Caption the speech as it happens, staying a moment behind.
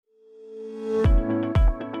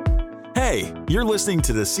Hey, you're listening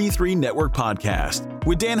to the C3 Network Podcast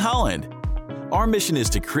with Dan Holland. Our mission is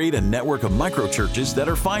to create a network of microchurches that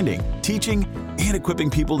are finding, teaching, and equipping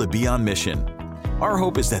people to be on mission. Our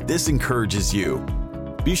hope is that this encourages you.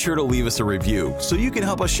 Be sure to leave us a review so you can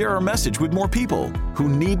help us share our message with more people who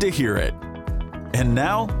need to hear it. And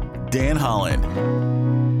now, Dan Holland.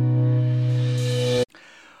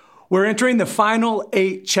 We're entering the final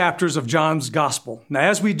 8 chapters of John's Gospel. Now,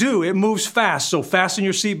 as we do, it moves fast, so fasten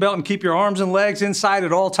your seatbelt and keep your arms and legs inside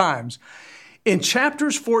at all times. In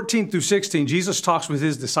chapters 14 through 16, Jesus talks with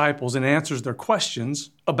his disciples and answers their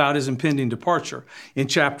questions about his impending departure. In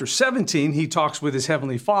chapter 17, he talks with his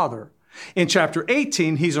heavenly Father. In chapter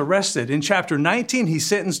 18, he's arrested. In chapter 19, he's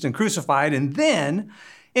sentenced and crucified. And then,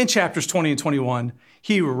 in chapters 20 and 21,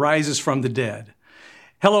 he rises from the dead.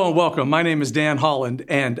 Hello and welcome. My name is Dan Holland,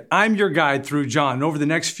 and I'm your guide through John. And over the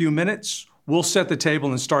next few minutes, we'll set the table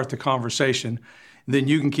and start the conversation. Then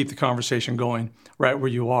you can keep the conversation going right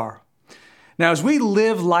where you are. Now, as we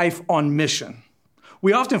live life on mission,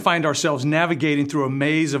 we often find ourselves navigating through a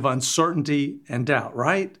maze of uncertainty and doubt,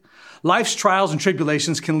 right? Life's trials and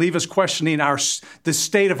tribulations can leave us questioning the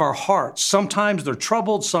state of our hearts. Sometimes they're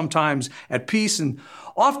troubled, sometimes at peace, and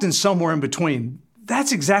often somewhere in between.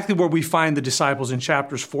 That's exactly where we find the disciples in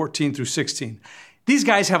chapters 14 through 16. These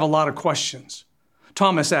guys have a lot of questions.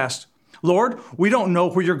 Thomas asked, "Lord, we don't know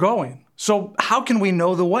where you're going, so how can we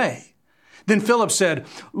know the way?" Then Philip said,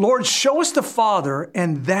 "Lord, show us the Father,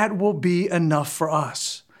 and that will be enough for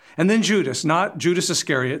us." And then Judas, not Judas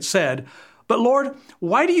Iscariot, said, "But Lord,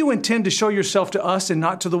 why do you intend to show yourself to us and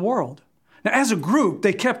not to the world?" Now, as a group,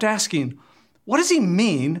 they kept asking, what does he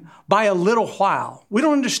mean by a little while? We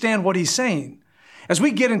don't understand what he's saying. As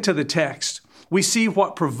we get into the text, we see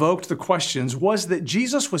what provoked the questions was that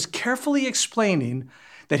Jesus was carefully explaining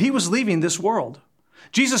that he was leaving this world.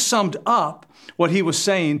 Jesus summed up what he was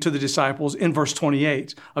saying to the disciples in verse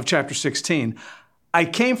 28 of chapter 16. "I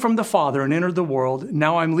came from the Father and entered the world.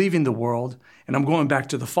 Now I'm leaving the world and I'm going back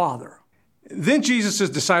to the Father." Then Jesus'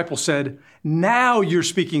 disciples said, "Now you're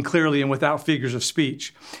speaking clearly and without figures of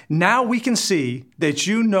speech. Now we can see that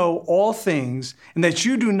you know all things and that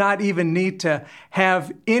you do not even need to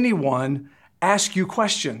have anyone ask you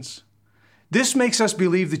questions. This makes us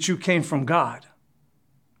believe that you came from God."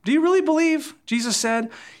 Do you really believe? Jesus said.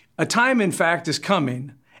 "A time, in fact, is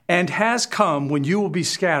coming and has come when you will be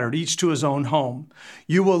scattered, each to his own home.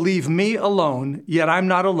 You will leave me alone, yet I'm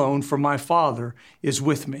not alone, for my Father is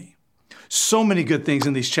with me." So many good things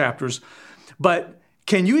in these chapters. But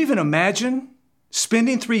can you even imagine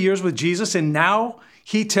spending 3 years with Jesus and now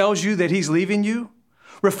he tells you that he's leaving you?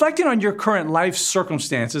 Reflecting on your current life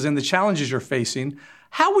circumstances and the challenges you're facing,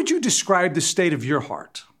 how would you describe the state of your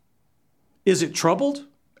heart? Is it troubled,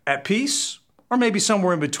 at peace, or maybe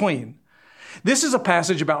somewhere in between? This is a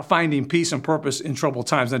passage about finding peace and purpose in troubled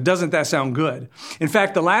times. Now, doesn't that sound good? In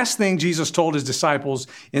fact, the last thing Jesus told his disciples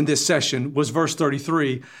in this session was verse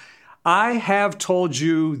 33. "I have told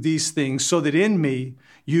you these things so that in me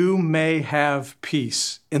you may have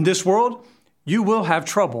peace. In this world, you will have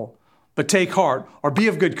trouble, but take heart or be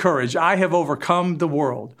of good courage. I have overcome the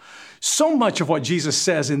world." So much of what Jesus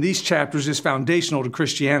says in these chapters is foundational to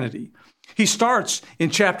Christianity. He starts in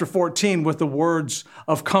chapter 14 with the words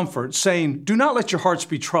of comfort, saying, "Do not let your hearts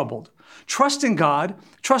be troubled. Trust in God,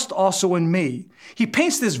 trust also in me." He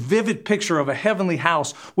paints this vivid picture of a heavenly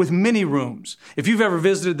house with many rooms. If you've ever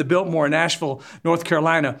visited the Biltmore in Asheville, North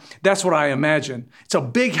Carolina, that's what I imagine. It's a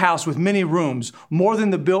big house with many rooms, more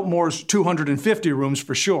than the Biltmore's 250 rooms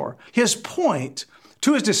for sure. His point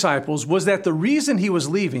to his disciples was that the reason he was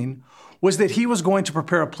leaving was that he was going to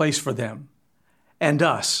prepare a place for them and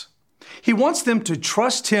us. He wants them to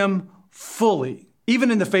trust him fully,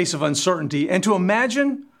 even in the face of uncertainty, and to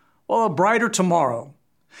imagine, a brighter tomorrow.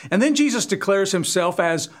 And then Jesus declares himself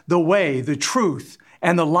as the way, the truth,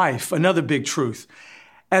 and the life, another big truth.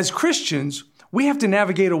 As Christians, we have to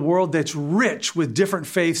navigate a world that's rich with different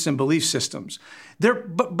faiths and belief systems.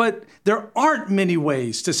 But there aren't many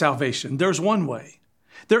ways to salvation. There's one way.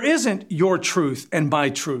 There isn't your truth and my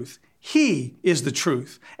truth. He is the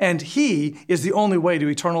truth, and he is the only way to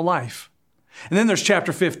eternal life. And then there's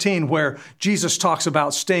chapter 15 where Jesus talks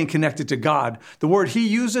about staying connected to God. The word he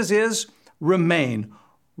uses is remain.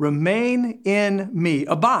 Remain in me.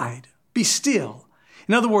 Abide. Be still.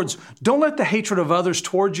 In other words, don't let the hatred of others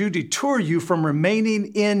towards you deter you from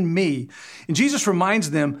remaining in me. And Jesus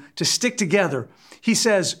reminds them to stick together. He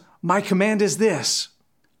says, "My command is this,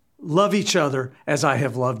 love each other as I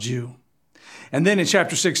have loved you." And then in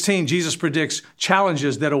chapter 16, Jesus predicts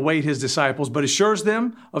challenges that await his disciples, but assures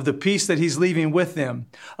them of the peace that he's leaving with them,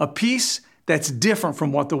 a peace that's different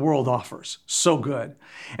from what the world offers. So good.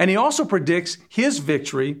 And he also predicts his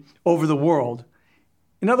victory over the world.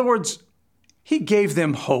 In other words, he gave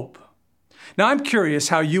them hope. Now, I'm curious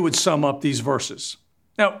how you would sum up these verses.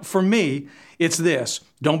 Now, for me, it's this: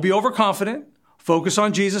 don't be overconfident, focus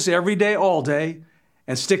on Jesus every day, all day,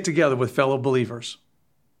 and stick together with fellow believers.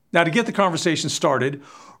 Now, to get the conversation started,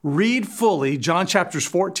 read fully John chapters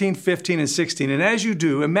 14, 15, and 16. And as you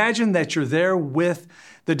do, imagine that you're there with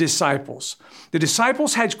the disciples. The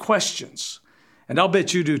disciples had questions, and I'll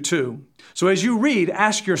bet you do too. So as you read,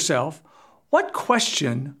 ask yourself, what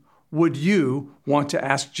question would you want to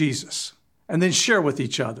ask Jesus? And then share with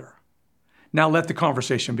each other. Now let the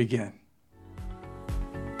conversation begin.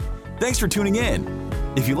 Thanks for tuning in.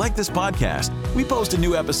 If you like this podcast, we post a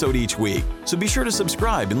new episode each week, so be sure to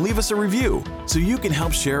subscribe and leave us a review so you can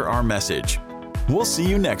help share our message. We'll see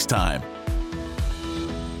you next time.